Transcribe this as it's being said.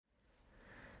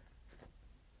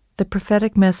The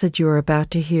prophetic message you are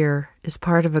about to hear is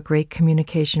part of a great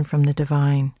communication from the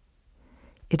divine.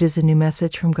 It is a new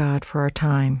message from God for our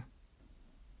time.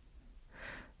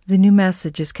 The new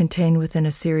message is contained within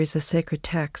a series of sacred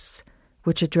texts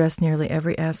which address nearly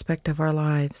every aspect of our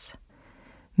lives.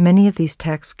 Many of these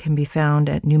texts can be found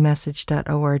at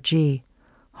newmessage.org,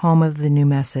 home of the New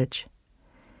Message.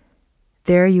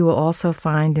 There you will also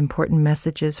find important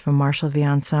messages from Marshall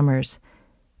Vian Summers,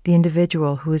 the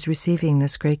individual who is receiving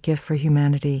this great gift for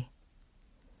humanity.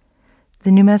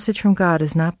 The new message from God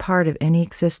is not part of any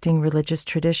existing religious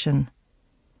tradition.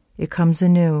 It comes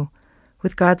anew,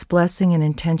 with God's blessing and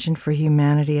intention for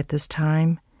humanity at this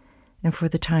time and for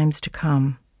the times to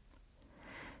come.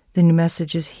 The new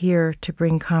message is here to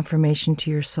bring confirmation to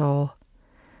your soul,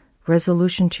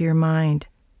 resolution to your mind,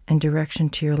 and direction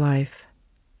to your life.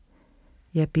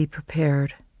 Yet be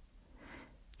prepared.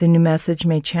 The new message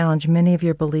may challenge many of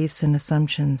your beliefs and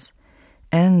assumptions,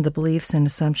 and the beliefs and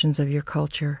assumptions of your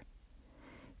culture.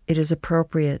 It is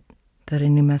appropriate that a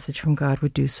new message from God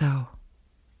would do so.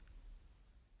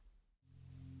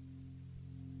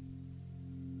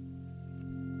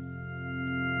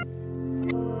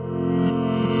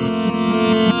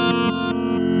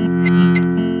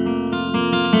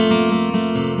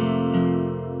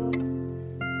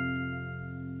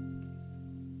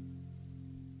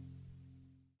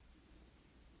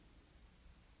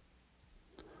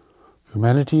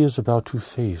 Humanity is about to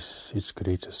face its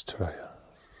greatest trials,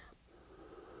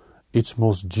 its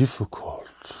most difficult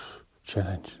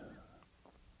challenges.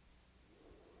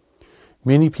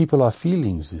 Many people are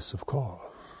feeling this, of course,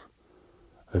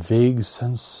 a vague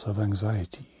sense of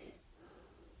anxiety,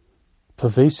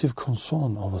 pervasive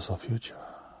concern over the future.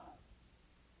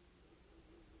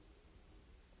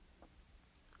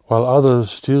 While others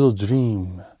still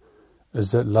dream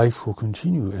as that life will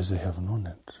continue as they have known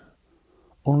it.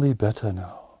 Only better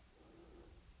now,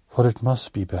 for it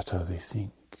must be better, they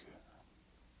think.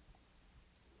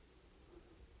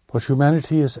 But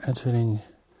humanity is entering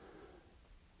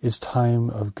its time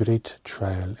of great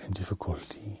trial and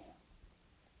difficulty.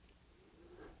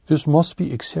 This must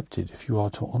be accepted if you are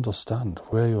to understand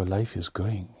where your life is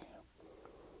going,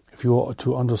 if you are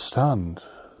to understand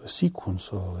the sequence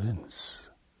of events,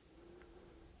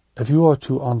 if you are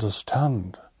to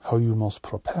understand how you must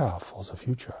prepare for the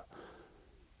future.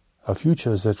 A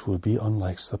future that will be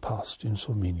unlike the past in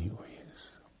so many ways.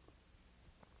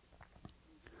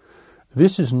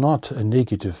 This is not a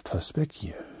negative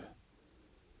perspective.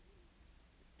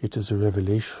 It is a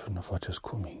revelation of what is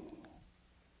coming.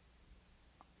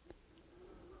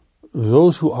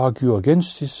 Those who argue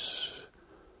against this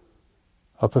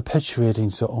are perpetuating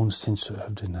their own sense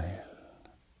of denial,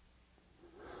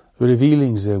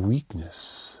 revealing their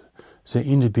weakness, their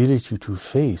inability to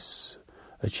face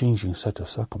a changing set of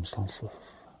circumstances.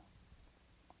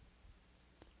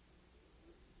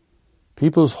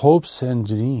 People's hopes and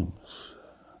dreams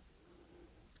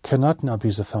cannot now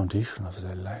be the foundation of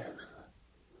their lives,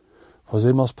 for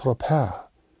they must prepare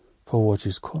for what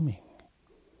is coming,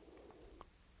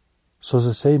 so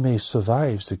that they may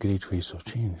survive the great waves of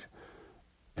change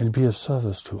and be of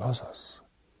service to others,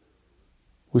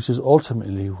 which is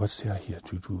ultimately what they are here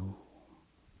to do.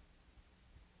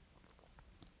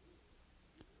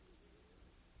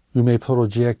 You may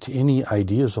project any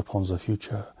ideas upon the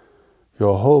future,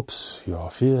 your hopes, your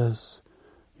fears,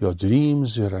 your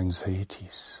dreams, your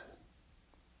anxieties.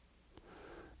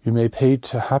 You may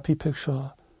paint a happy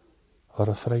picture or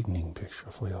a frightening picture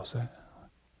for yourself.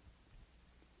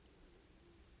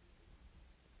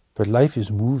 But life is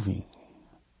moving.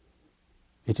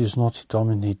 It is not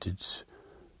dominated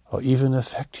or even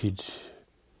affected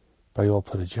by your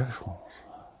projections.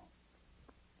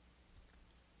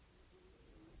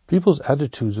 People's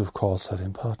attitudes, of course, are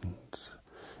important.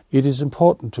 It is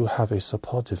important to have a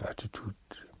supportive attitude.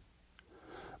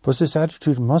 But this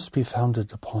attitude must be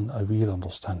founded upon a real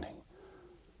understanding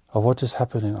of what is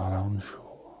happening around you,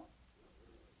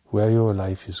 where your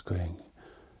life is going,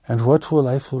 and what your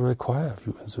life will require of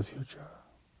you in the future.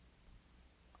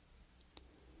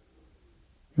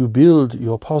 You build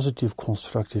your positive,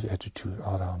 constructive attitude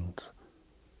around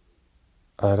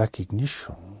a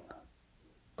recognition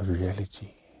of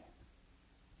reality.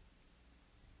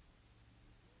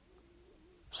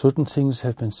 Certain things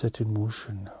have been set in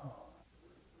motion now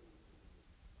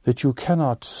that you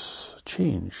cannot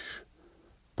change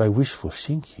by wishful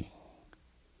thinking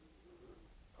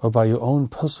or by your own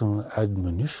personal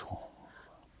admonition.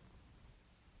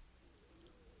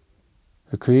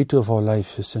 The Creator of our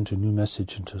life has sent a new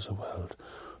message into the world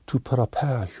to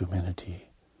prepare humanity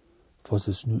for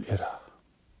this new era.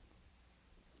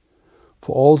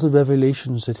 for all the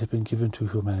revelations that have been given to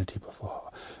humanity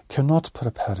before, cannot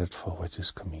prepare it for what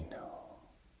is coming now.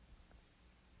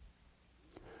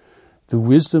 The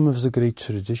wisdom of the great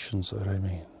traditions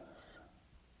remains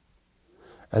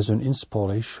as an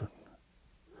inspiration,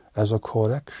 as a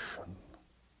correction,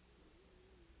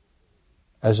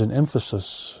 as an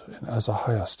emphasis, and as a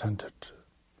higher standard.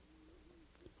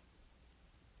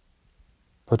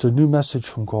 But a new message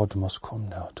from God must come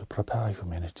now to prepare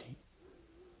humanity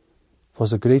for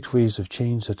the great waves of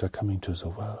change that are coming to the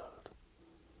world,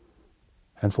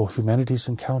 and for humanity's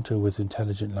encounter with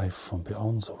intelligent life from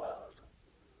beyond the world,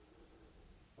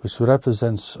 which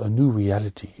represents a new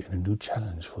reality and a new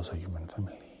challenge for the human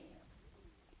family.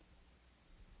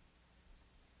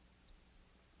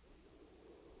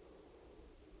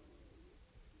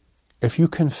 If you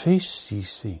can face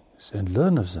these things and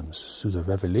learn of them through the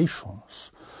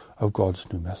revelations of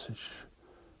God's new message,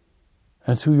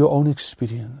 and through your own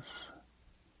experience,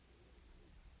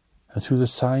 and through the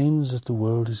signs that the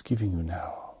world is giving you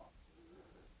now,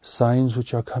 signs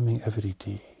which are coming every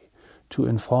day to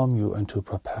inform you and to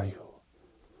prepare you,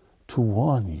 to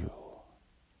warn you,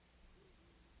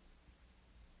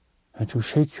 and to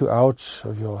shake you out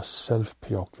of your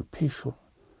self-preoccupation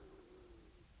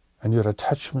and your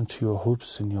attachment to your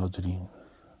hopes and your dreams.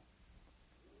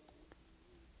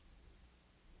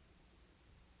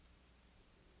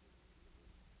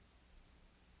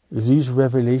 If these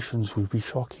revelations will be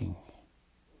shocking,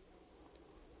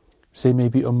 they may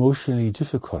be emotionally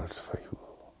difficult for you,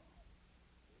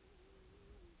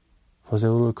 for they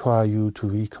will require you to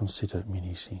reconsider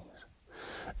many things.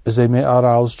 They may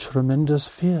arouse tremendous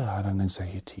fear and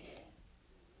anxiety,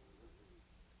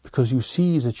 because you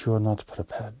see that you are not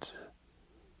prepared,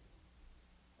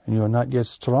 and you are not yet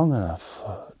strong enough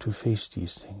to face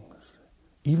these things,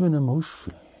 even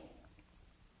emotionally.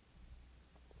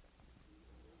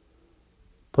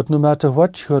 But no matter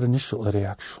what your initial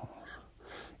reactions,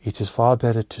 it is far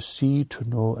better to see, to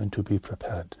know, and to be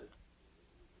prepared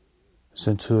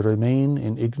than to remain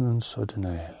in ignorance or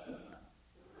denial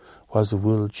while the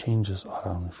world changes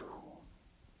around you.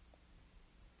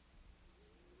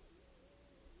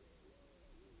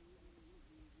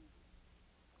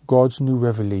 God's new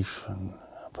revelation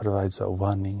provides a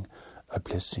warning, a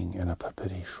blessing, and a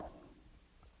preparation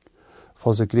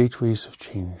for the great ways of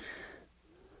change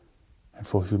and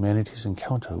for humanity's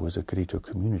encounter with a greater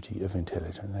community of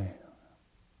intelligent life.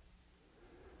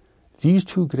 These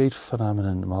two great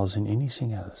phenomena, more than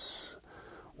anything else,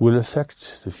 will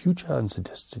affect the future and the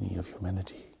destiny of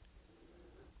humanity,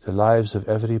 the lives of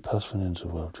every person in the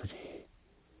world today,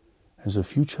 and the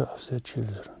future of their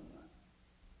children.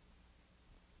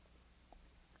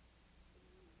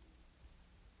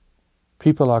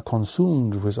 People are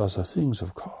consumed with other things,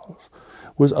 of course,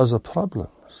 with other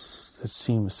problems that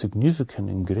seem significant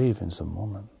and grave in the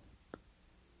moment.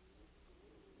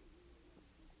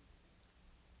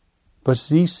 But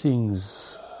these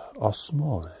things are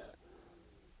small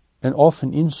and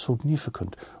often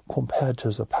insignificant compared to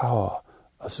the power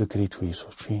of the great ways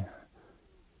of change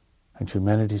and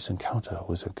humanity's encounter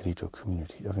with a greater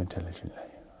community of intelligent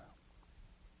life.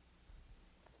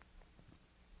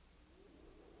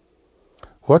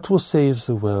 What will save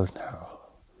the world now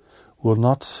will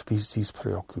not be these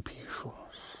preoccupations,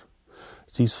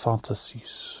 these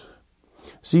fantasies,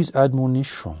 these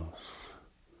admonitions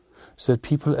that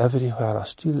people everywhere are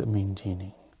still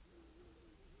maintaining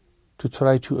to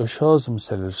try to assure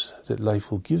themselves that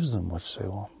life will give them what they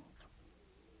want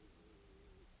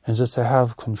and that they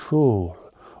have control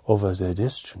over their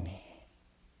destiny.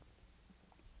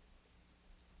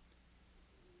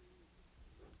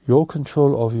 Your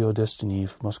control over your destiny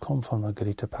must come from a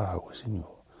greater power within you,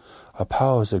 a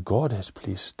power that God has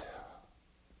placed there.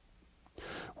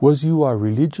 Whether you are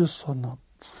religious or not,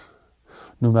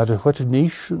 no matter what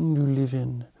nation you live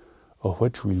in or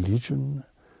what religion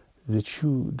that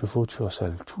you devote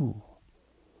yourself to,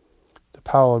 the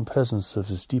power and presence of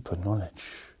this deeper knowledge,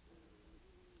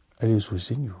 it is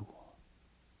within you.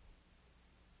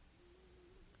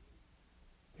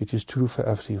 It is true for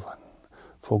everyone,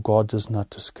 for God does not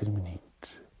discriminate.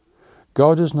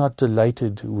 God is not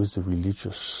delighted with the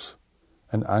religious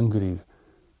and angry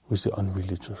with the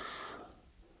unreligious.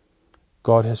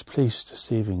 God has placed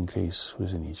saving grace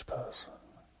within each person.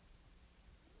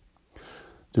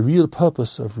 The real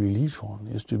purpose of religion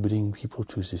is to bring people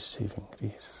to this saving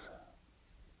grace.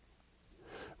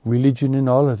 Religion in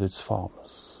all of its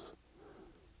forms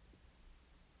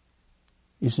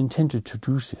is intended to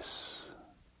do this.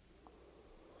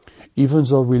 Even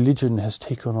though religion has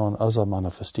taken on other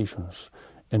manifestations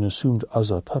and assumed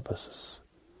other purposes,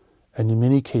 and in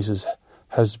many cases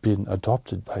has been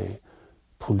adopted by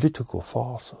political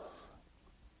forces.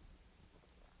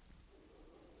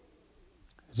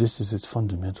 This is its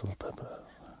fundamental purpose.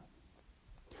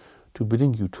 To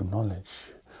bring you to knowledge,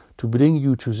 to bring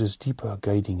you to this deeper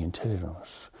guiding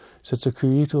intelligence that the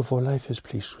Creator of all life has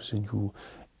placed within you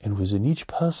and within each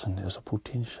person as a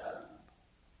potential.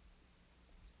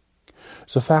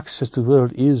 The fact that the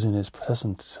world is in its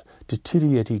present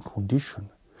deteriorating condition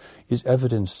is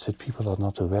evidence that people are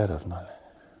not aware of knowledge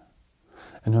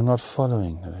and are not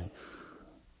following knowledge.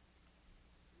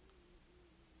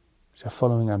 They are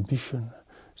following ambition,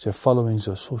 they are following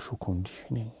their social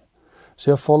conditioning,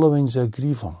 they are following their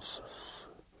grievances,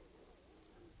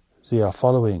 they are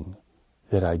following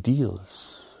their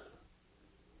ideals.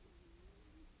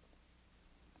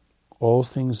 All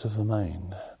things of the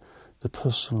mind, the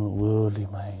personal worldly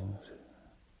mind.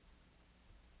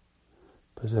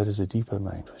 But there is a deeper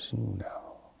mind within you now.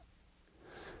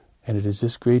 And it is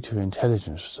this greater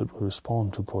intelligence that will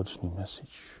respond to God's new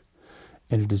message.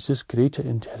 And it is this greater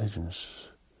intelligence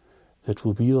that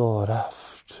will be your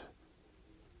raft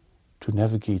to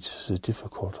navigate the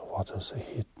difficult waters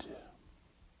ahead.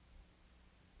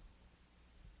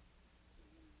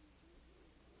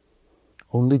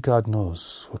 Only God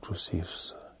knows what will save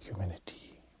humanity.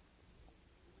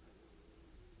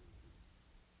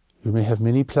 You may have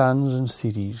many plans and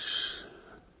theories.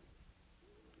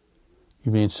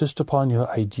 You may insist upon your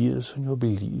ideas and your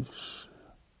beliefs.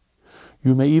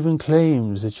 You may even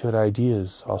claim that your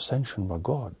ideas are sanctioned by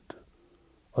God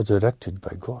or directed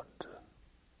by God.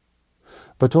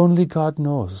 But only God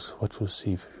knows what will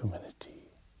save humanity.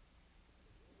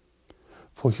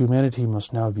 For humanity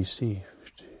must now be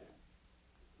saved.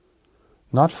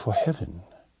 Not for heaven,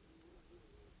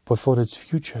 but for its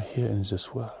future here in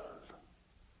this world.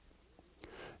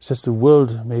 That the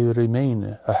world may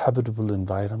remain a habitable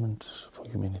environment for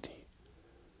humanity.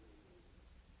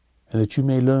 And that you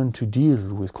may learn to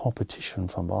deal with competition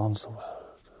from around the world.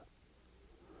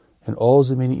 And all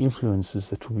the many influences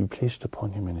that will be placed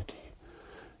upon humanity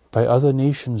by other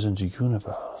nations in the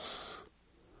universe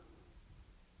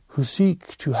who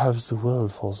seek to have the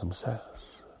world for themselves,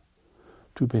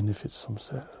 to benefit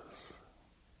themselves.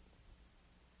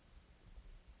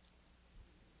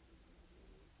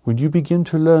 When you begin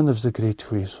to learn of the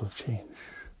great ways of change,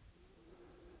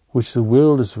 which the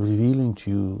world is revealing to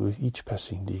you with each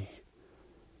passing day,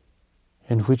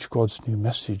 and which God's new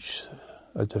message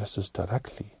addresses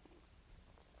directly,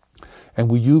 and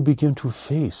when you begin to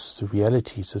face the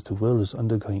realities that the world is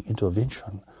undergoing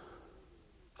intervention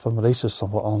from races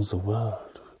from around the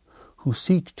world who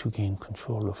seek to gain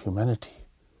control of humanity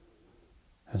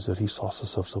and the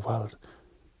resources of the world,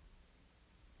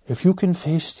 if you can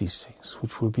face these things,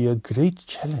 which will be a great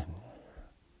challenge,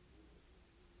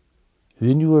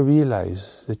 then you will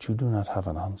realize that you do not have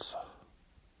an answer.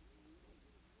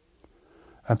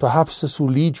 And perhaps this will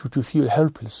lead you to feel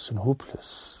helpless and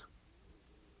hopeless.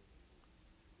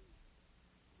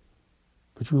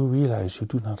 But you will realize you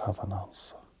do not have an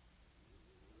answer.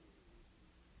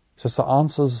 That the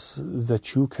answers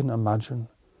that you can imagine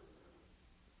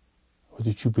or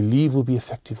that you believe will be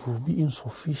effective will be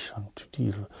insufficient to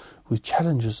deal with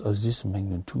challenges of this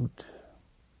magnitude.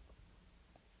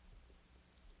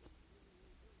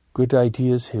 Good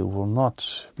ideas here will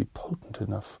not be potent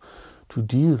enough to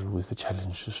deal with the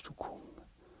challenges to come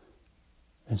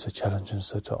and the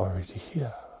challenges that are already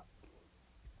here.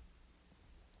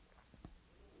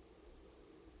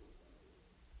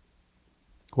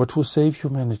 What will save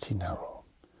humanity now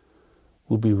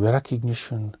will be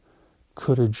recognition,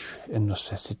 courage, and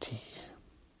necessity.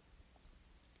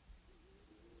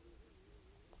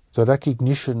 The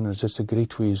recognition that the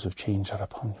great waves of change are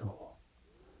upon you,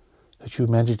 that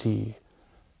humanity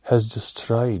has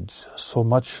destroyed so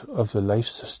much of the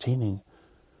life-sustaining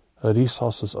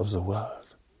resources of the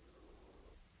world,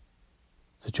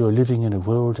 that you are living in a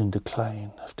world in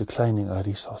decline, of declining our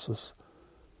resources,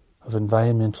 of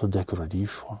environmental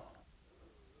degradation,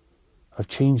 of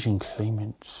changing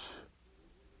climates,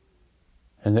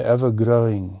 and the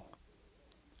ever-growing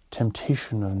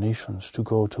temptation of nations to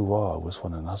go to war with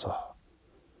one another.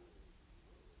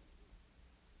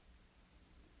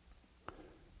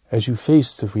 As you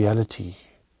face the reality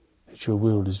that your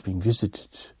world is being visited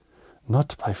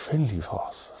not by friendly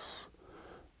forces,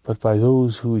 but by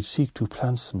those who would seek to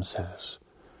plant themselves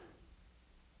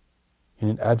in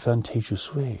an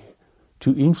advantageous way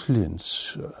to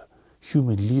influence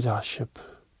human leadership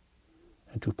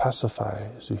and to pacify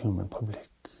the human public.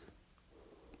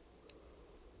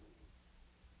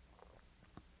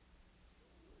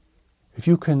 If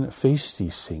you can face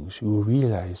these things, you will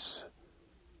realize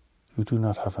you do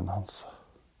not have an answer.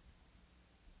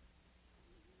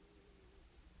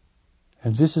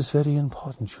 And this is very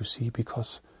important, you see,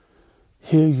 because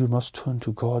here you must turn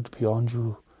to God beyond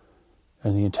you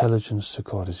and the intelligence that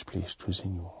God has placed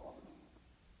within you.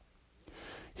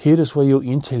 Here is where your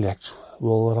intellect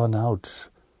will run out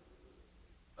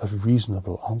of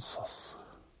reasonable answers.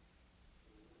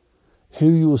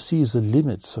 Here you will see the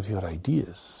limits of your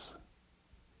ideas.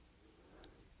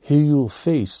 Here you will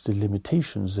face the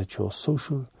limitations that your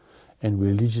social and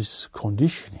religious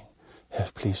conditioning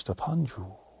have placed upon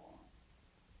you.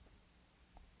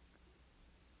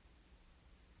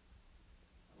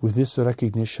 With this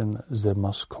recognition, there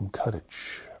must come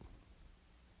courage.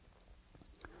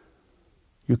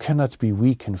 You cannot be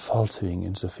weak and faltering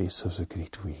in the face of the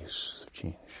great waves of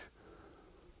change,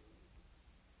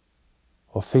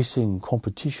 or facing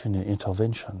competition and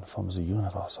intervention from the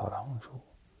universe around you.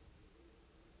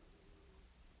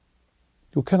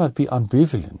 You cannot be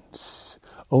ambivalent,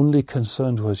 only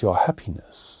concerned with your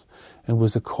happiness and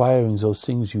with acquiring those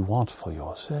things you want for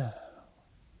yourself.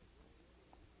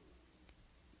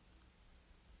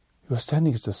 You are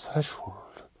standing at the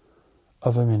threshold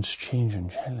of immense change and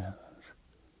challenge.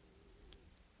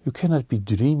 You cannot be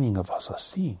dreaming of other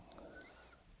things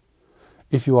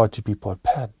if you are to be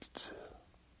prepared.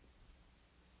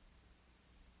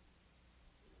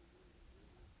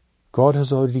 God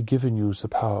has already given you the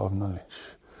power of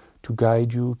knowledge to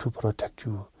guide you, to protect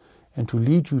you, and to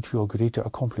lead you to your greater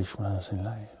accomplishments in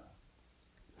life.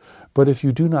 But if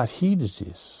you do not heed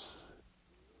this,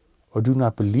 or do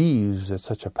not believe that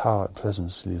such a power and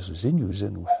presence lives within you,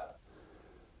 then well,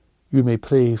 you may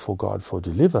pray for God for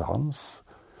deliverance,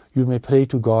 you may pray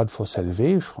to God for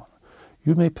salvation,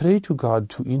 you may pray to God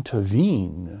to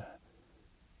intervene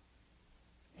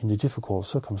in the difficult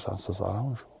circumstances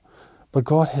around you. But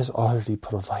God has already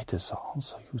provided the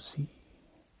answer, you see.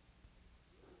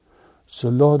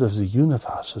 The Lord of the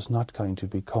universe is not going to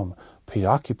become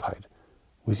preoccupied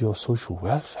with your social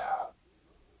welfare.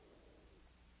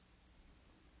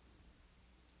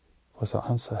 For the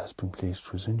answer has been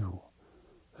placed within you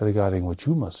regarding what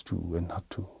you must do and not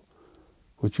do,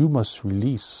 what you must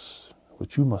release,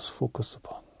 what you must focus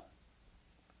upon.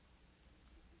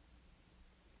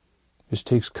 This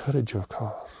takes courage, of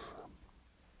course.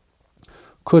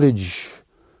 Courage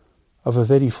of a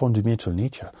very fundamental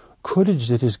nature, courage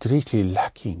that is greatly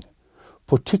lacking,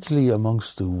 particularly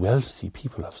amongst the wealthy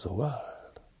people of the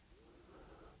world,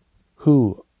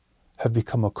 who have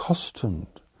become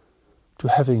accustomed to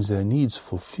having their needs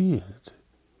fulfilled,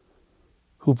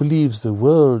 who believes the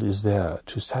world is there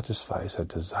to satisfy their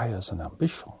desires and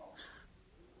ambitions,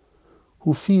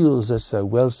 who feels that their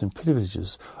wealth and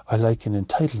privileges are like an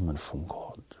entitlement from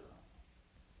God,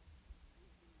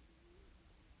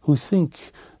 who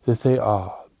think that they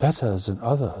are better than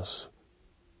others,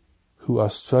 who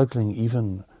are struggling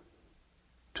even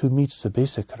to meet the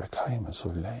basic requirements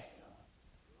of life.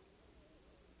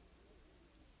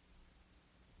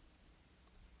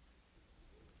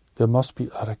 There must be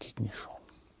a recognition.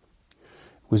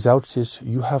 Without this,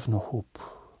 you have no hope.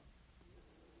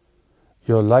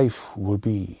 Your life will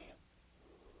be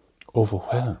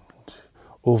overwhelmed,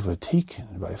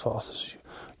 overtaken by forces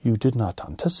you did not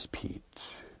anticipate.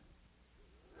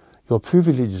 Your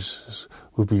privileges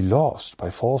will be lost by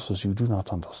forces you do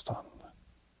not understand.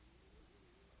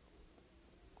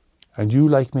 And you,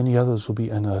 like many others, will be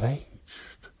enraged,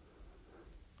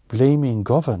 blaming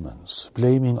governments,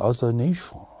 blaming other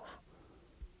nations,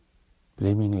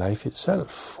 blaming life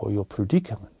itself for your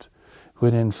predicament,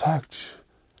 when in fact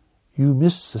you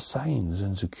missed the signs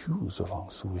and the cues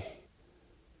along the way.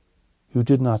 You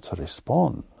did not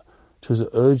respond to the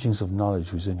urgings of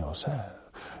knowledge within yourself.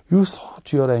 You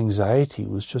thought your anxiety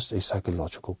was just a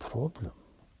psychological problem.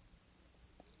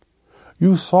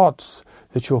 You thought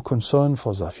that your concern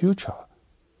for the future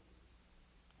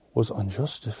was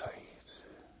unjustified,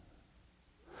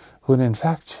 when in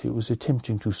fact it was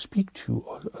attempting to speak to you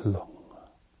all along.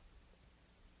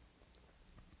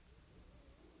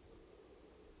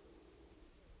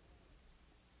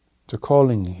 The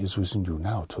calling is within you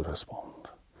now to respond,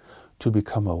 to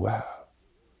become aware,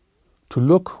 to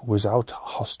look without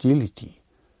hostility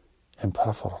and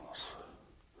preference,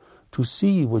 to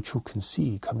see what you can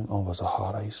see coming over the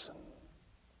horizon.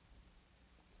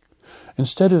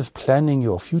 Instead of planning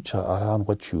your future around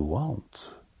what you want,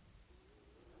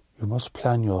 you must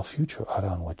plan your future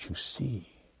around what you see,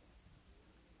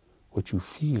 what you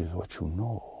feel, what you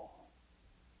know.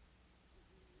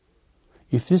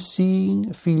 If this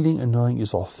seeing, feeling, and knowing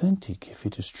is authentic, if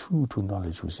it is true to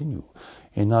knowledge within you,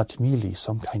 and not merely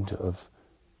some kind of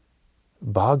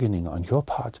bargaining on your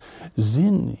part,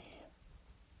 then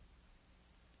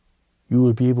you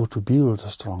will be able to build a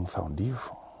strong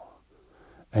foundation.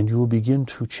 And you will begin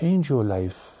to change your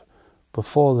life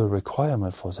before the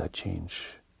requirement for that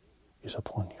change is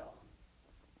upon you.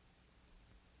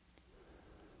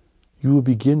 You will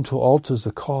begin to alter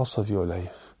the course of your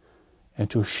life and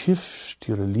to shift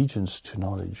your allegiance to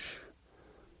knowledge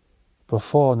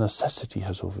before necessity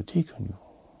has overtaken you.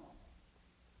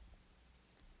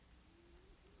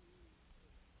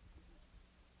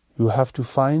 You have to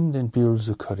find and build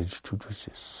the courage to do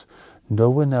this. No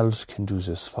one else can do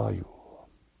this for you.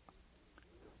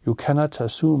 You cannot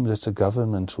assume that the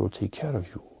government will take care of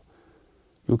you.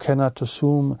 You cannot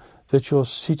assume that your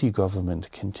city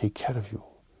government can take care of you,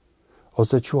 or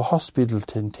that your hospital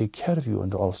can take care of you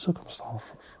under all circumstances.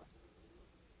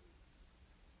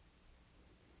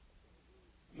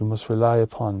 You must rely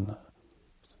upon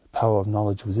the power of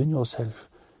knowledge within yourself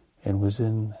and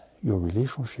within your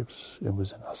relationships and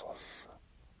within others.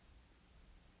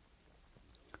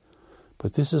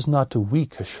 But this is not a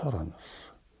weak assurance.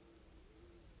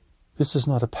 This is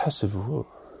not a passive rule.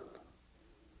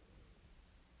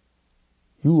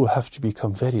 You will have to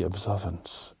become very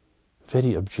observant,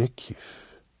 very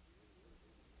objective,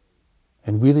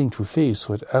 and willing to face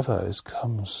whatever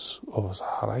comes over the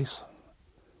horizon.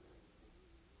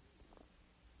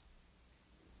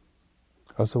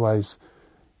 Otherwise,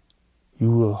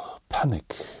 you will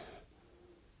panic,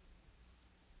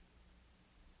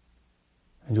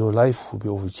 and your life will be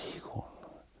overtaken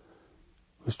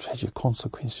with tragic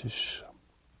consequences.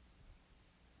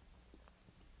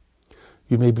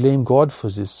 You may blame God for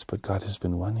this, but God has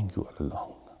been warning you all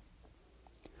along.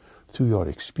 Through your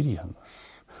experience,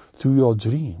 through your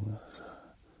dreams,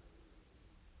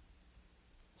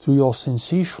 through your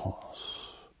sensations,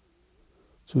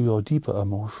 through your deeper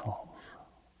emotions.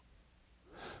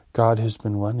 God has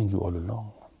been warning you all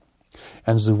along.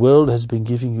 And the world has been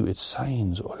giving you its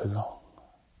signs all along.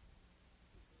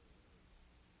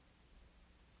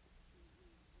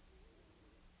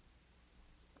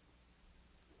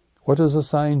 What are the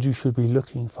signs you should be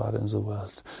looking for in the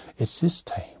world? It's this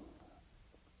time.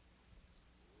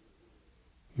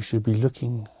 You should be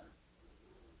looking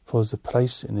for the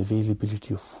price and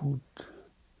availability of food,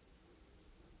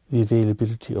 the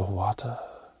availability of water.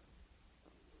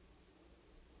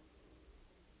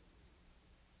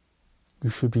 You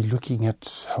should be looking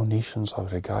at how nations are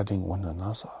regarding one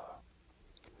another.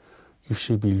 You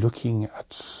should be looking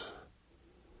at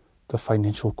the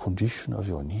financial condition of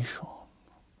your nation.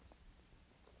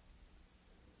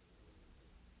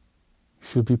 You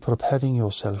should be preparing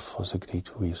yourself for the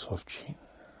great waves of change.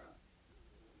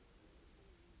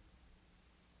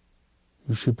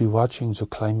 You should be watching the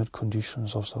climate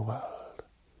conditions of the world.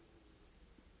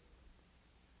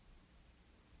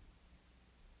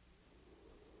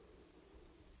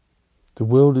 The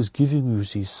world is giving you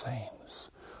these signs.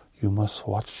 You must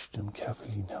watch them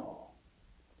carefully now.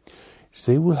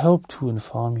 They will help to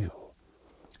inform you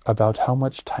about how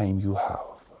much time you have,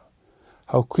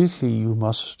 how quickly you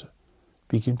must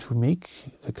begin to make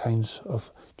the kinds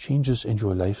of changes in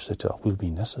your life that will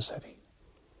be necessary.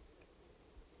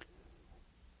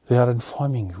 They are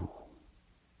informing you.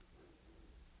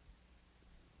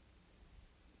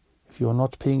 If you are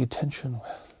not paying attention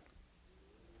well,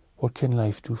 what can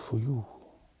life do for you?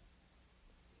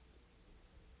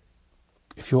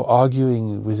 If you're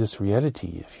arguing with this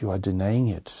reality, if you are denying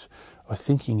it, or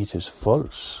thinking it is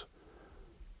false,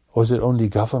 or that only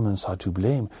governments are to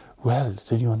blame, well,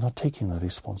 then you are not taking the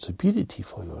responsibility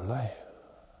for your life.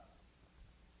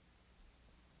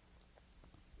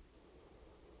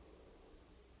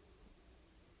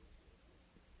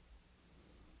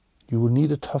 You will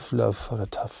need a tough love for the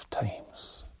tough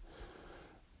times.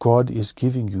 God is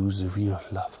giving you the real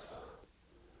love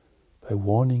by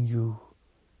warning you,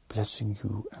 blessing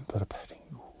you, and preparing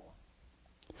you.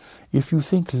 If you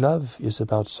think love is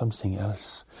about something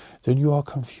else, then you are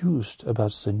confused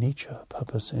about the nature,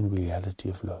 purpose, and reality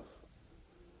of love.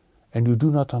 And you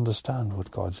do not understand what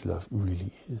God's love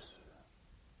really is.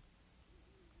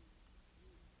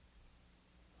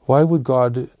 Why would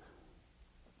God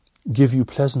give you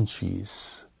pleasantries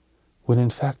when in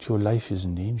fact your life is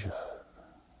in danger?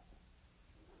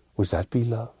 Would that be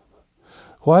love?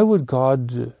 Why would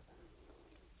God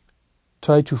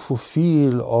try to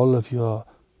fulfill all of your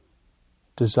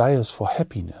desires for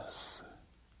happiness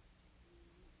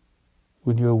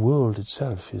when your world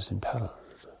itself is imperiled?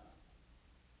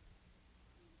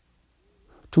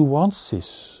 To want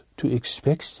this, to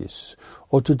expect this,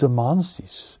 or to demand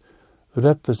this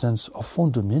represents a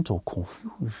fundamental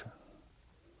confusion.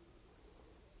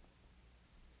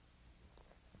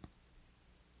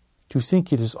 To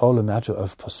think it is all a matter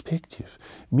of perspective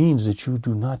means that you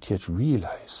do not yet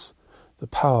realize the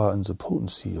power and the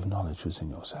potency of knowledge within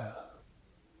yourself,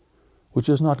 which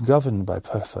is not governed by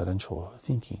preferential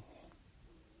thinking.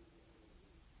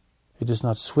 It is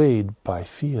not swayed by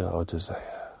fear or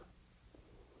desire.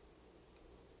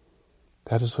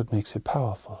 That is what makes it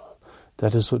powerful.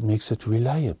 That is what makes it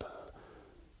reliable.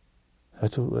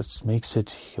 That is what makes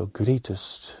it your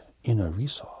greatest inner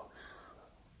resource.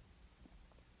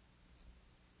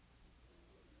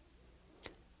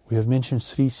 We have mentioned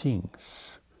three things: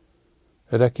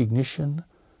 recognition,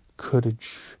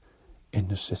 courage, and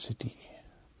necessity.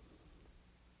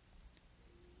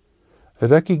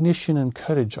 Recognition and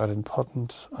courage are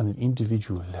important on an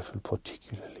individual level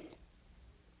particularly.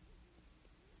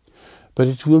 But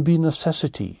it will be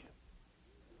necessity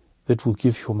that will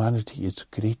give humanity its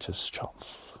greatest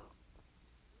chance.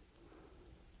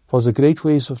 For the great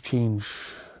waves of change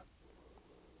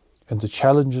and the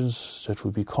challenges that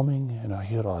will be coming and are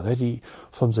here already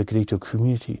from the greater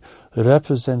community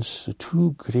represents the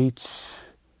two great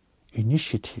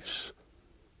initiatives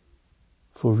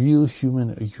for real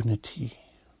human unity.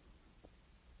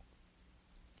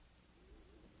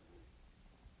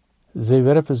 They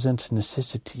represent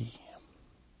necessity.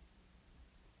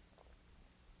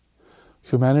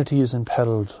 Humanity is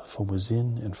imperiled from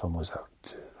within and from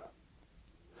without.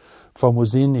 From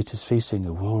within, it is facing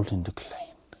a world in decline.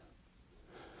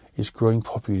 Its growing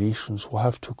populations will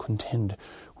have to contend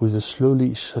with a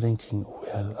slowly shrinking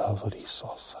well of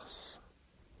resources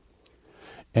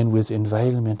and with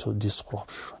environmental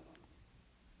disruption.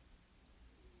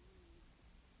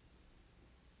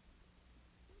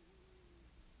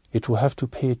 It will have to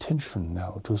pay attention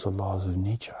now to the laws of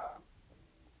nature,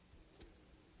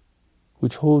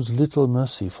 which holds little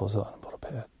mercy for the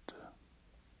unprepared.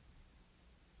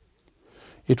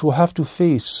 It will have to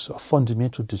face a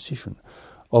fundamental decision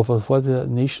over whether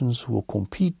nations will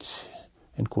compete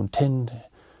and contend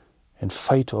and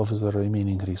fight over the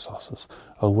remaining resources,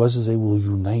 or whether they will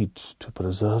unite to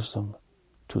preserve them,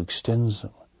 to extend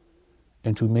them,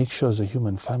 and to make sure the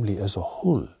human family as a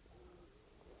whole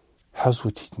has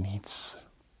what it needs.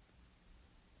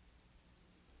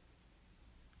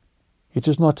 It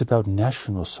is not about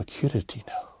national security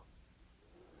now.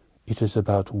 It is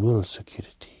about world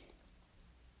security.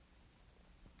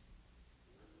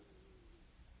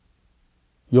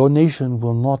 Your nation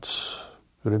will not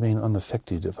remain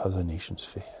unaffected if other nations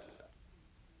fail.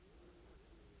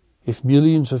 If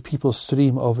millions of people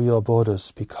stream over your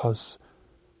borders because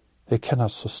they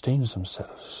cannot sustain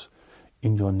themselves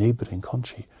in your neighboring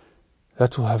country,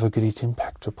 that will have a great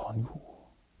impact upon you.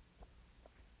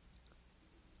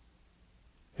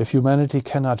 If humanity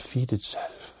cannot feed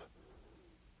itself,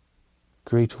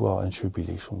 great war and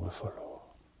tribulation will follow.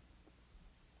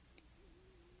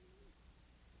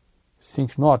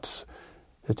 Think not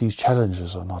that these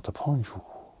challenges are not upon you,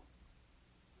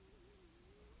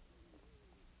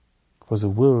 for the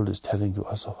world is telling you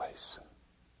otherwise,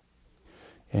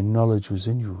 and knowledge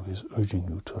within you is urging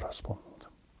you to respond.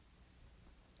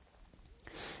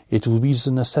 It will be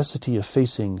the necessity of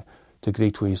facing the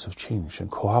great waves of change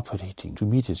and cooperating to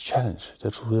meet its challenge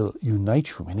that will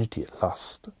unite humanity at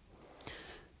last.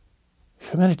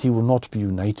 Humanity will not be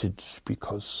united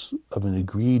because of an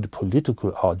agreed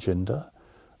political agenda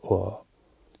or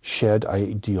shared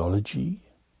ideology,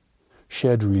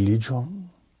 shared religion.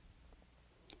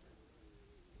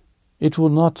 It will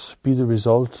not be the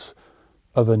result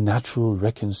of a natural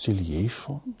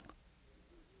reconciliation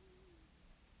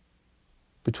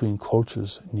between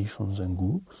cultures, nations, and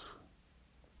groups.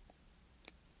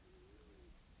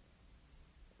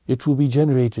 It will be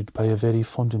generated by a very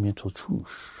fundamental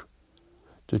truth.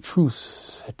 The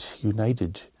truth that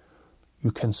united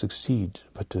you can succeed,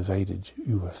 but divided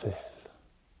you will fail.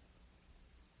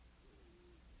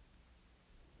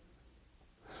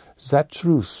 That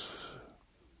truth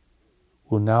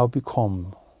will now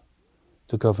become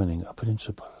the governing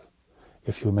principle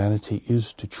if humanity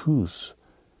is to choose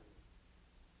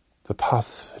the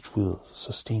path that will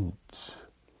sustain it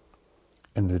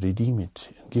and redeem it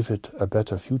and give it a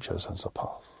better future than the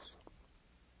past.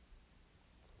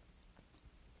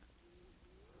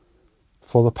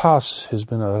 For the past has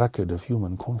been a record of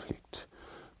human conflict,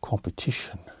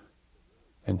 competition,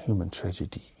 and human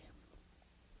tragedy.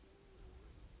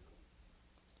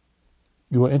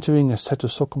 You are entering a set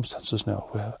of circumstances now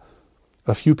where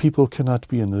a few people cannot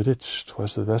be enriched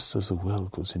whilst the rest of the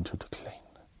world goes into decline.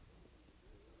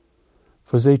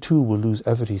 For they too will lose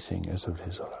everything as a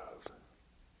result.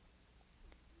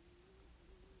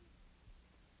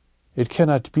 It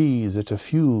cannot be that a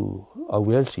few are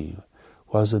wealthy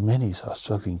while the many are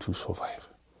struggling to survive.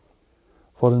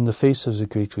 For in the face of the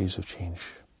great waves of change,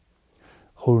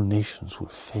 whole nations will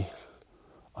fail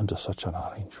under such an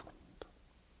arrangement.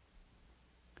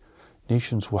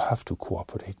 Nations will have to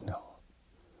cooperate now,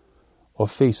 or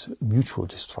face mutual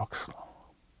destruction.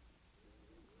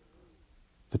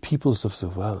 The peoples of the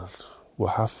world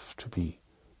will have to be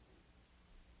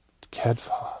cared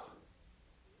for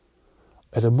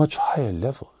at a much higher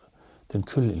level than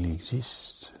currently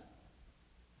exists.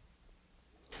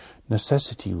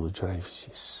 Necessity will drive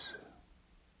this.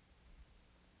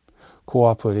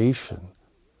 Cooperation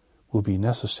will be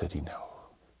necessary now.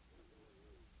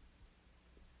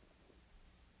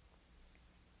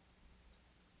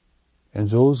 And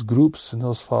those groups and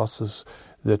those forces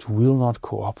that will not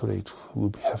cooperate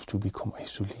will have to become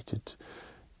isolated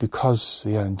because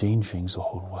they are endangering the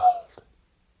whole world.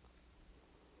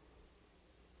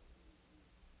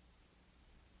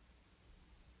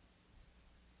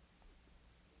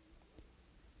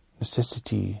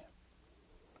 Necessity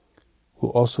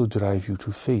will also drive you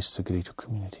to face the greater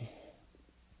community.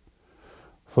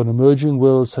 For an emerging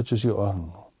world such as your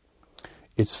own,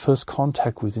 its first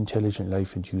contact with intelligent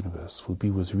life in the universe will be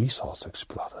with resource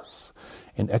explorers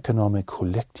and economic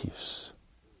collectives,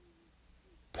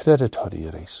 predatory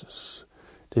races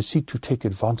that seek to take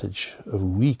advantage of a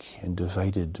weak and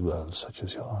divided world such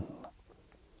as your own.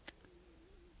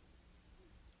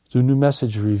 The new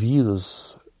message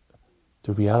reveals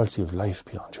the reality of life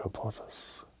beyond your borders,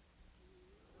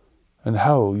 and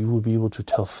how you will be able to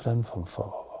tell friend from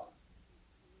foe,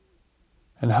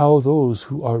 and how those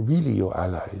who are really your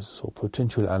allies or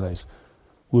potential allies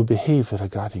will behave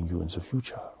regarding you in the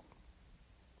future.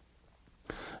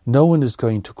 No one is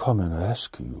going to come and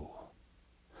rescue you,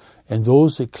 and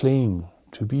those that claim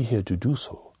to be here to do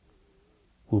so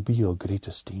will be your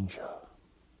greatest danger.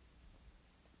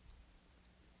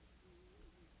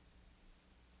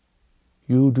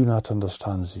 You do not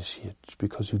understand this yet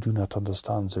because you do not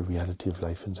understand the reality of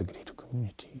life in the greater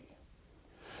community.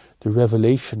 The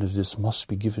revelation of this must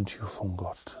be given to you from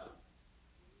God,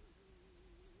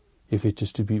 if it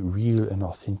is to be real and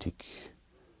authentic,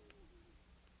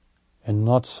 and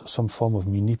not some form of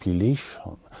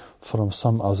manipulation from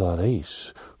some other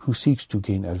race who seeks to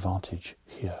gain advantage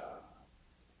here.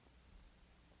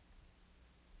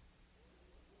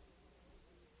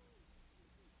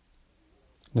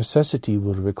 Necessity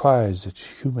will require that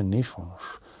human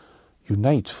nations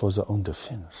unite for their own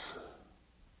defense,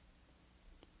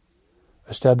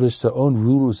 establish their own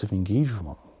rules of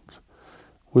engagement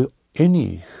with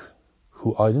any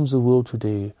who are in the world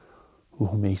today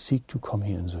who may seek to come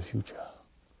here in the future.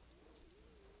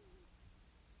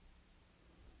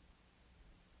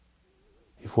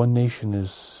 If one nation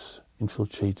is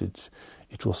infiltrated,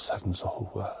 it will sadden the whole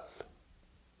world.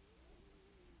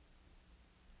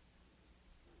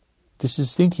 This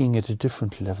is thinking at a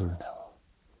different level now.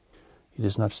 It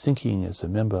is not thinking as a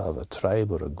member of a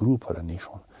tribe or a group or a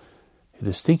nation. It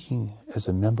is thinking as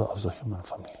a member of the human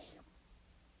family.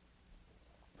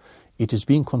 It is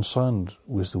being concerned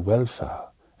with the welfare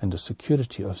and the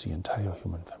security of the entire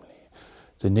human family,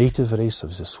 the native race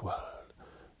of this world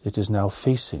that is now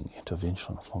facing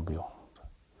intervention from beyond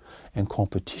and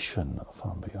competition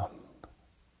from beyond.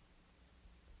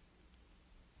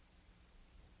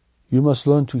 You must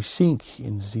learn to think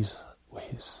in these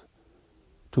ways,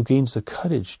 to gain the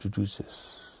courage to do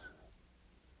this,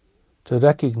 to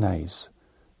recognize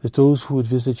that those who would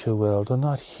visit your world are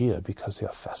not here because they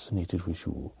are fascinated with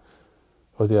you,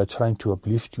 or they are trying to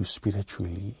uplift you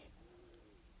spiritually,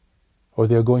 or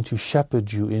they are going to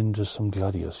shepherd you into some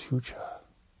glorious future.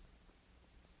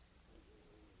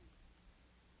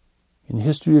 In the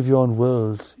history of your own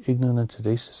world, ignorant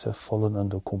races have fallen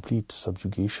under complete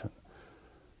subjugation,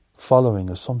 following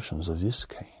assumptions of this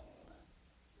kind,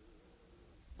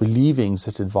 believing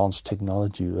that advanced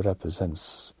technology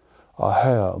represents a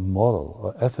higher moral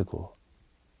or ethical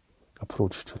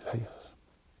approach to life.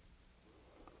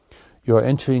 You are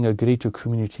entering a greater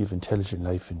community of intelligent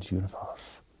life in the universe,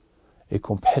 a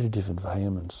competitive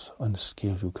environment on a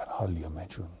scale you can hardly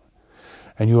imagine.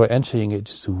 And you are entering it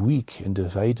as a weak and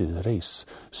divided race,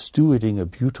 stewarding a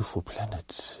beautiful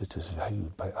planet that is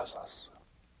valued by others.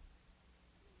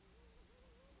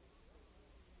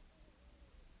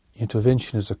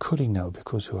 Intervention is occurring now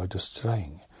because you are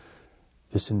destroying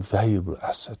this invaluable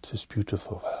asset, this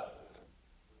beautiful world.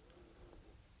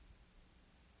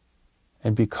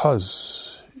 And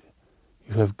because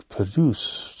you have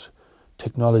produced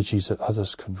technologies that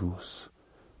others can use,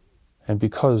 and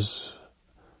because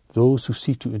those who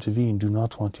seek to intervene do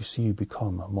not want to see you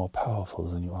become more powerful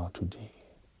than you are today,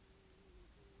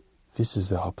 this is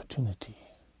their opportunity,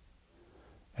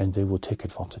 and they will take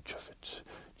advantage of it,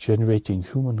 generating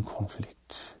human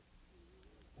conflict,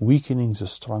 weakening the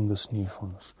strongest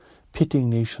nations, pitting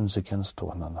nations against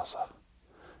one another,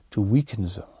 to weaken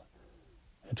them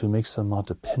and to make them more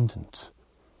dependent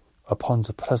upon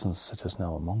the presence that is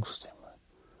now amongst them,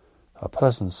 a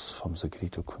presence from the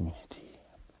greater community.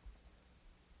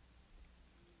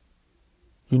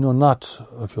 You know not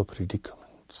of your predicament.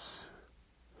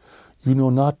 You know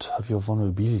not of your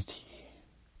vulnerability.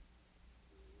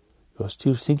 You are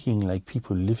still thinking like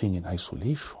people living in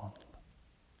isolation,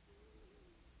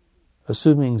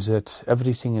 assuming that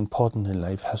everything important in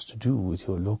life has to do with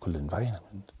your local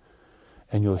environment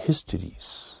and your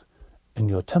histories and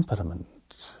your temperament.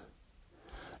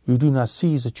 You do not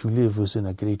see that you live within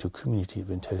a greater community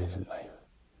of intelligent life,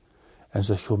 and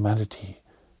that humanity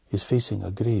is facing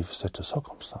a grave set of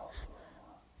circumstances.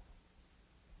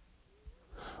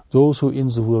 Those who in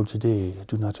the world today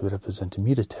do not represent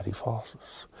military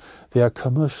forces. They are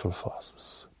commercial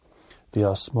forces. They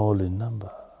are small in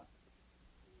number.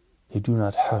 They do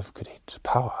not have great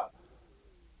power,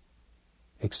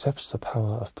 except the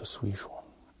power of persuasion.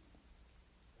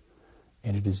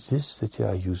 And it is this that they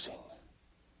are using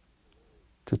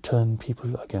to turn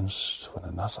people against one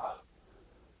another,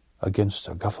 against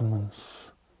their governments,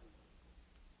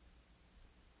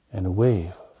 and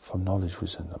away from knowledge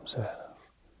within themselves,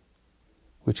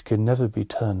 which can never be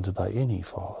turned by any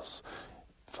force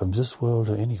from this world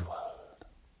or any world.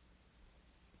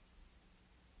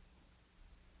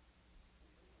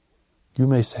 You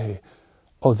may say,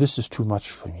 oh, this is too much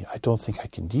for me. I don't think I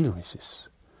can deal with this.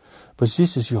 But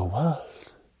this is your world.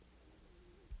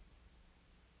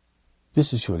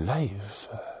 This is your life.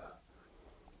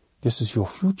 This is your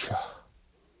future.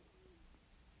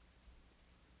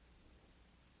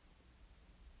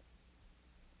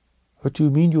 What do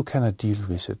you mean you cannot deal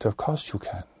with it? Of course you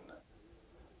can.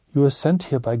 You are sent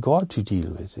here by God to deal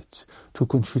with it, to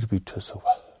contribute to the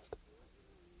world.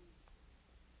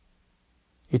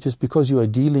 It is because you are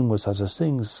dealing with other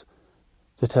things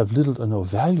that have little or no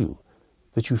value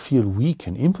that you feel weak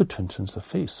and impotent in the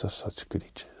face of such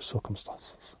great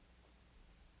circumstances.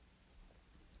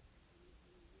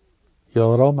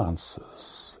 Your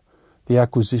romances, the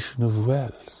acquisition of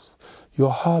wealth,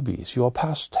 your hobbies, your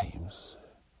pastimes,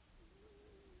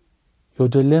 your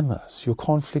dilemmas, your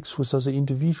conflicts with other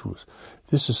individuals,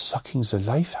 this is sucking the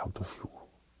life out of you.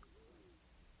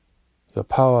 Your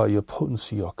power, your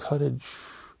potency, your courage,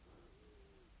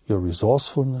 your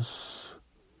resourcefulness,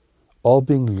 all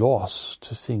being lost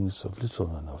to things of little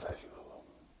or no value.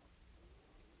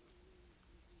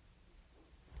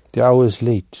 The hour is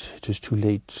late. It is too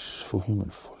late for human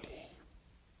folly.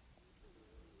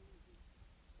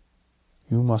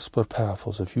 You must prepare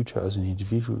for the future as an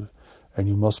individual, and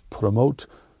you must promote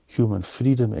human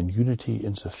freedom and unity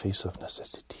in the face of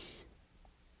necessity.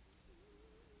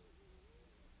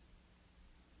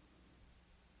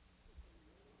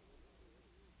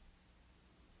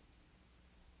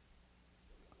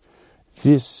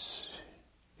 This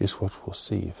is what will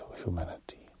save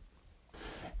humanity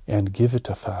and give it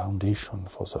a foundation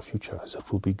for the future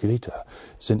that will be greater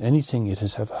than anything it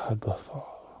has ever had before.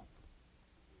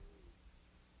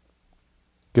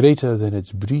 Greater than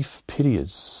its brief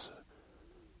periods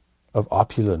of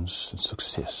opulence and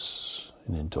success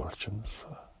and indulgence.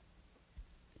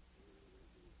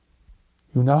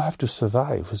 You now have to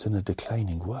survive within a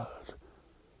declining world,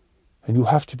 and you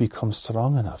have to become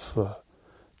strong enough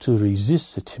to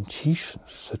resist the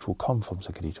temptations that will come from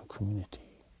the greater community.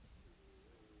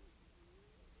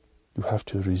 You have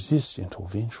to resist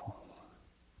intervention.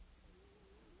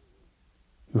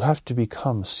 You have to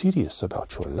become serious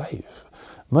about your life,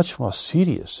 much more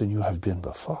serious than you have been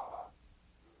before.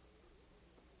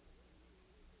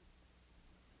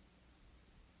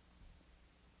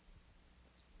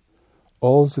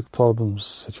 All the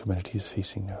problems that humanity is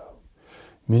facing now,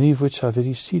 many of which are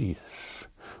very serious,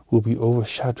 will be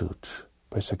overshadowed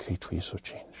by the great waves of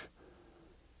change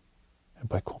and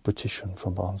by competition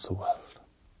from around the world.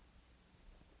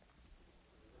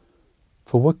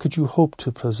 For what could you hope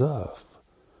to preserve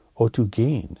or to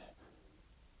gain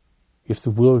if the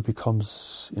world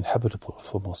becomes inhabitable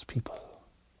for most people?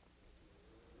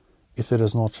 If there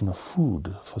is not enough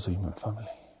food for the human family?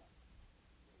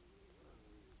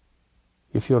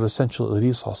 If your essential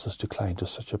resources decline to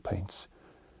such a point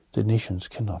that nations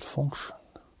cannot function?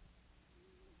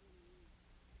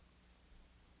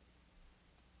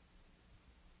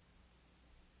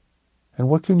 And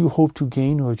what can you hope to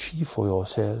gain or achieve for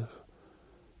yourself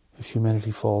if humanity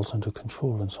falls under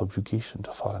control and subjugation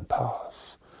to foreign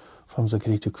powers from the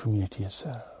greater community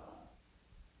itself?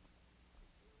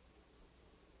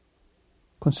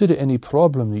 Consider any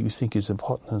problem that you think is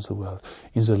important in the world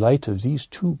in the light of these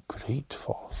two great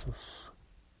forces,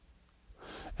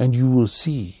 and you will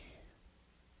see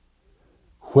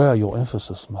where your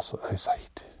emphasis must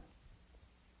reside.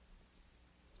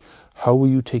 How will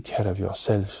you take care of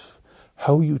yourself?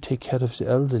 How will you take care of the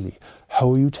elderly? How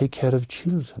will you take care of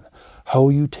children? How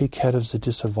will you take care of the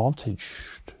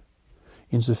disadvantaged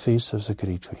in the face of the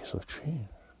great waves of change?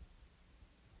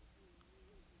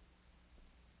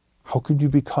 How can you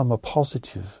become a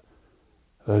positive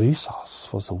resource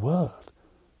for the world,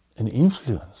 an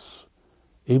influence,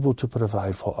 able to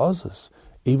provide for others,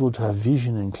 able to have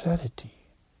vision and clarity,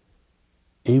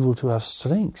 able to have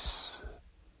strength?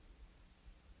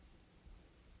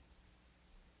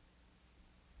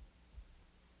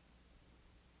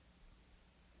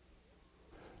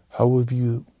 How will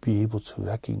you be able to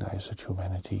recognize that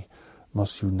humanity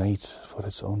must unite for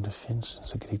its own defense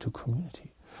in the greater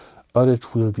community, or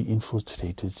it will be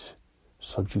infiltrated,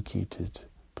 subjugated,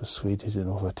 persuaded and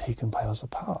overtaken by other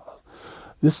powers?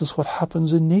 This is what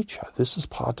happens in nature. This is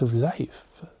part of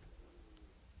life.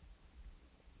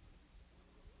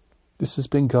 This has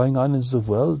been going on in the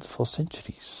world for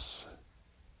centuries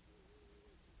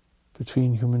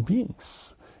between human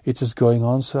beings. It is going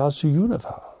on throughout the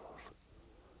universe.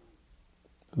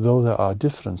 Though there are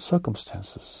different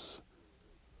circumstances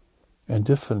and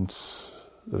different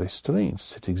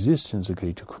restraints that exist in the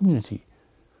greater community,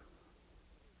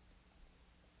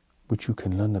 which you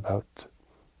can learn about,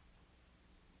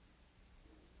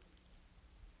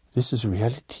 this is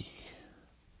reality.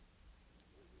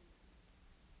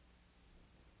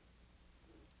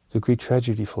 The great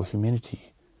tragedy for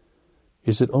humanity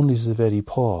is that only the very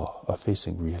poor are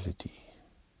facing reality,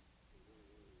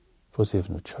 for they have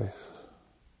no choice.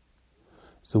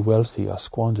 The wealthy are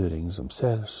squandering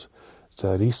themselves,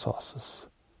 their resources,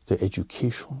 their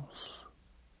educations,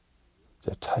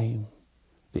 their time,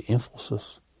 their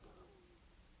emphasis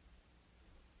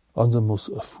on the most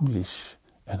foolish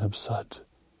and absurd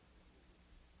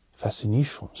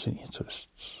fascinations and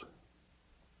interests.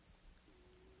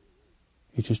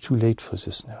 It is too late for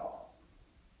this now.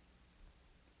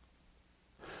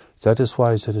 That is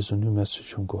why there is a new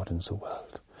message from God in the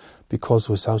world. Because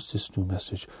without this new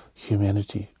message,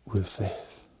 humanity will fail.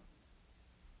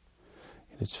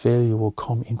 And its failure will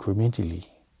come incrementally,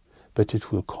 but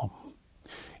it will come.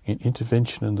 And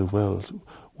intervention in the world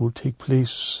will take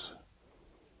place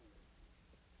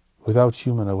without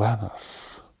human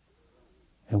awareness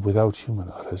and without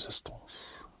human resistance.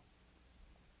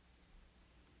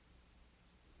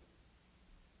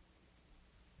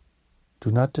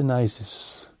 Do not deny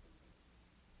this,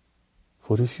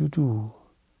 for if you do,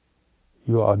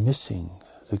 you are missing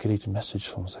the great message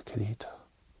from the Creator.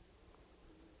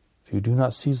 If you do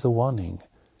not see the warning,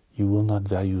 you will not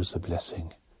value the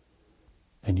blessing,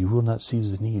 and you will not see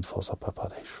the need for the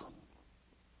preparation.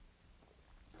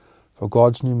 For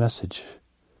God's new message,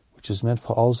 which is meant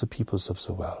for all the peoples of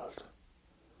the world,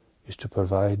 is to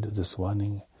provide this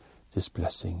warning, this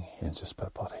blessing, and this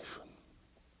preparation.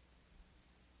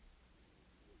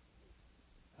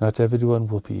 Not everyone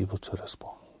will be able to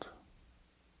respond.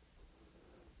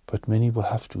 But many will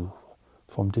have to,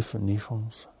 from different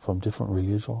nations, from different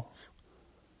religions.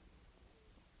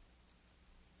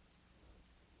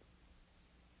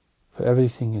 For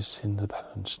everything is in the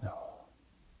balance now.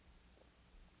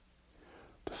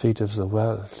 The fate of the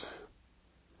world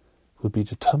will be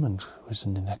determined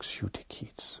within the next few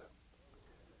decades.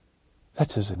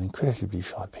 That is an incredibly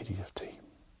short period of time.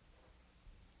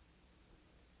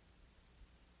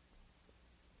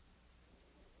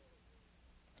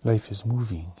 Life is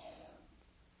moving.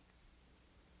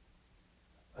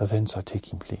 Events are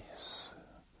taking place.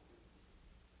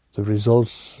 The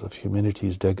results of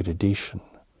humanity's degradation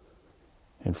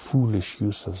and foolish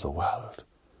use of the world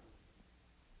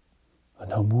are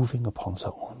now moving upon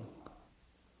their own.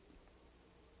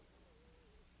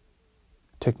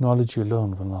 Technology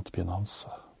alone will not be an answer.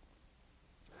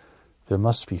 There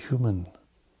must be human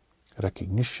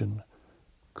recognition,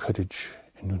 courage,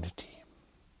 and unity.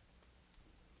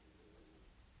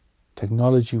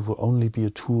 Technology will only be a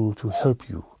tool to help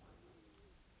you.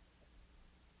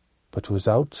 But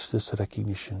without this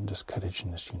recognition, this courage,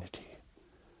 and this unity,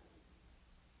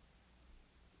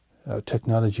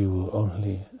 technology will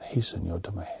only hasten your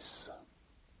demise.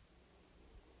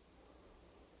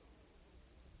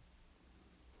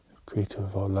 The Creator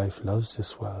of all life loves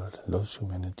this world, loves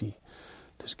humanity,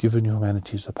 has given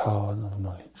humanity the power of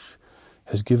knowledge,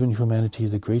 has given humanity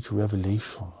the great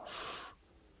revelations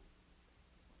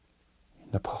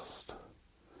in the past,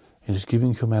 and is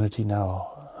giving humanity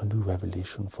now a new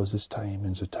revelation for this time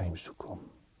and the times to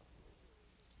come.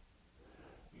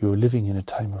 You are living in a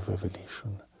time of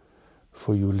revelation,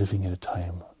 for you are living in a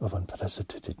time of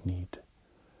unprecedented need,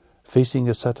 facing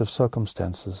a set of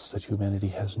circumstances that humanity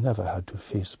has never had to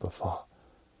face before.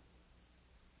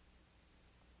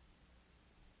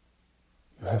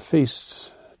 You have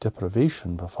faced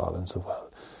deprivation before in the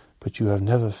world, but you have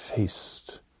never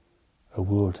faced a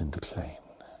world in decline.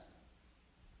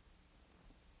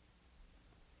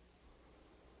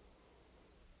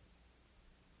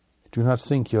 Do not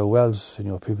think your wealth and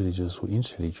your privileges will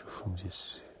insulate you from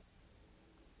this,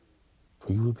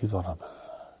 for you will be vulnerable.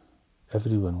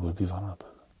 Everyone will be vulnerable.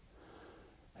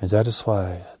 And that is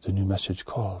why the new message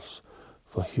calls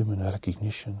for human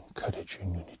recognition, courage,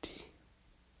 and unity.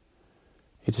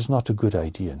 It is not a good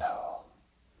idea now.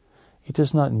 It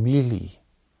is not merely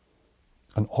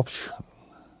an option,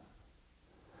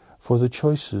 for the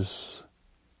choices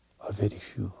are very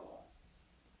few.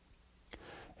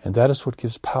 And that is what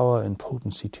gives power and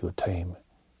potency to your time.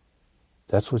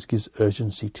 That's what gives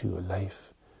urgency to your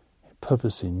life, and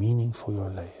purpose and meaning for your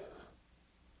life.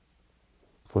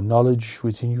 For knowledge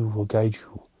within you will guide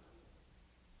you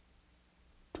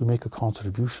to make a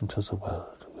contribution to the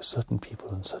world with certain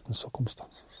people in certain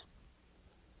circumstances.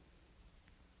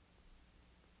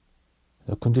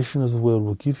 The condition of the world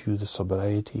will give you the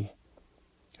sobriety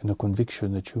and the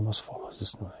conviction that you must follow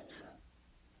this knowledge.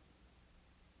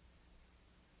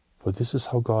 For this is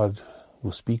how God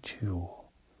will speak to you.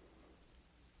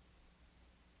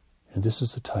 And this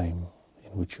is the time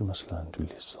in which you must learn to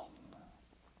listen.